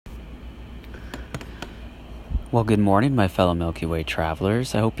Well, good morning, my fellow Milky Way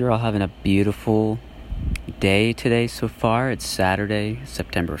travelers. I hope you're all having a beautiful day today so far. It's Saturday,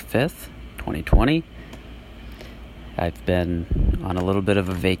 September 5th, 2020. I've been on a little bit of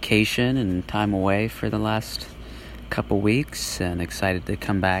a vacation and time away for the last couple weeks, and excited to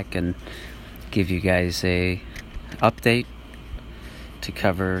come back and give you guys a update to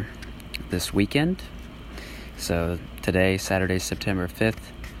cover this weekend. So today, Saturday, September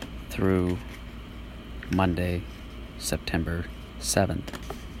 5th through Monday, September 7th.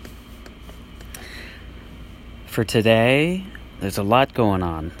 For today, there's a lot going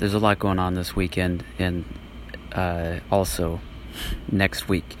on. There's a lot going on this weekend and also next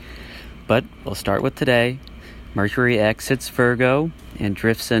week. But we'll start with today. Mercury exits Virgo and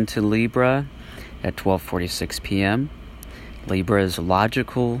drifts into Libra at 12:46 p.m. Libra is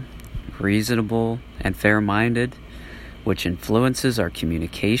logical, reasonable, and fair-minded, which influences our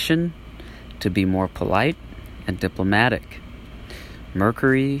communication to be more polite and diplomatic.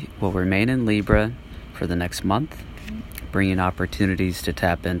 Mercury will remain in Libra for the next month, bringing opportunities to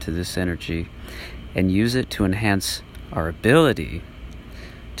tap into this energy and use it to enhance our ability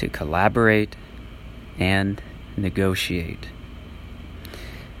to collaborate and negotiate.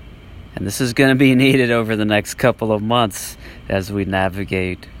 And this is going to be needed over the next couple of months as we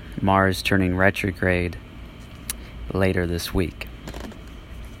navigate Mars turning retrograde later this week.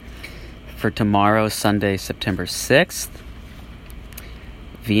 For tomorrow, Sunday, September 6th,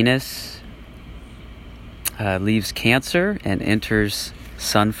 Venus leaves Cancer and enters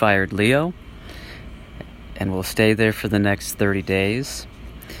Sun-fired Leo, and will stay there for the next 30 days.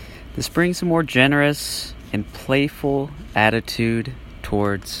 This brings a more generous and playful attitude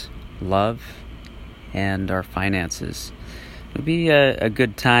towards love and our finances. It'll be a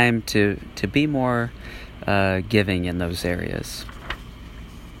good time to be more giving in those areas.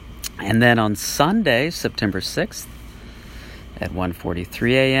 And then on Sunday, September 6th, at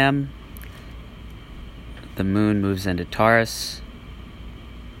 1:43 a.m., the moon moves into Taurus,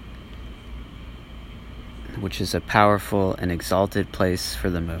 which is a powerful and exalted place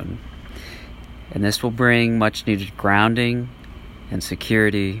for the moon. And this will bring much needed grounding and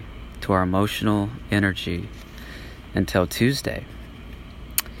security to our emotional energy until Tuesday.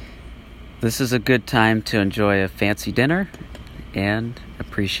 This is a good time to enjoy a fancy dinner and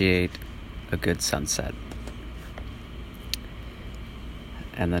appreciate a good sunset.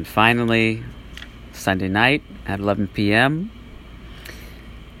 And then finally, Sunday night at 11 p.m.,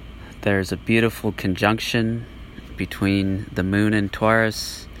 there's a beautiful conjunction between the moon in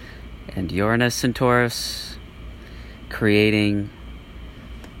Taurus and Uranus in Taurus, creating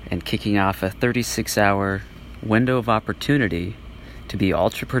and kicking off a 36-hour window of opportunity to be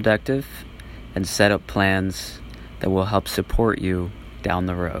ultra productive and set up plans that will help support you down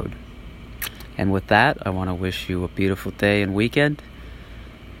the road. And with that, I want to wish you a beautiful day and weekend,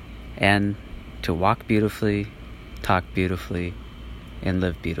 and to walk beautifully, talk beautifully, and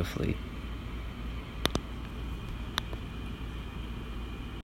live beautifully.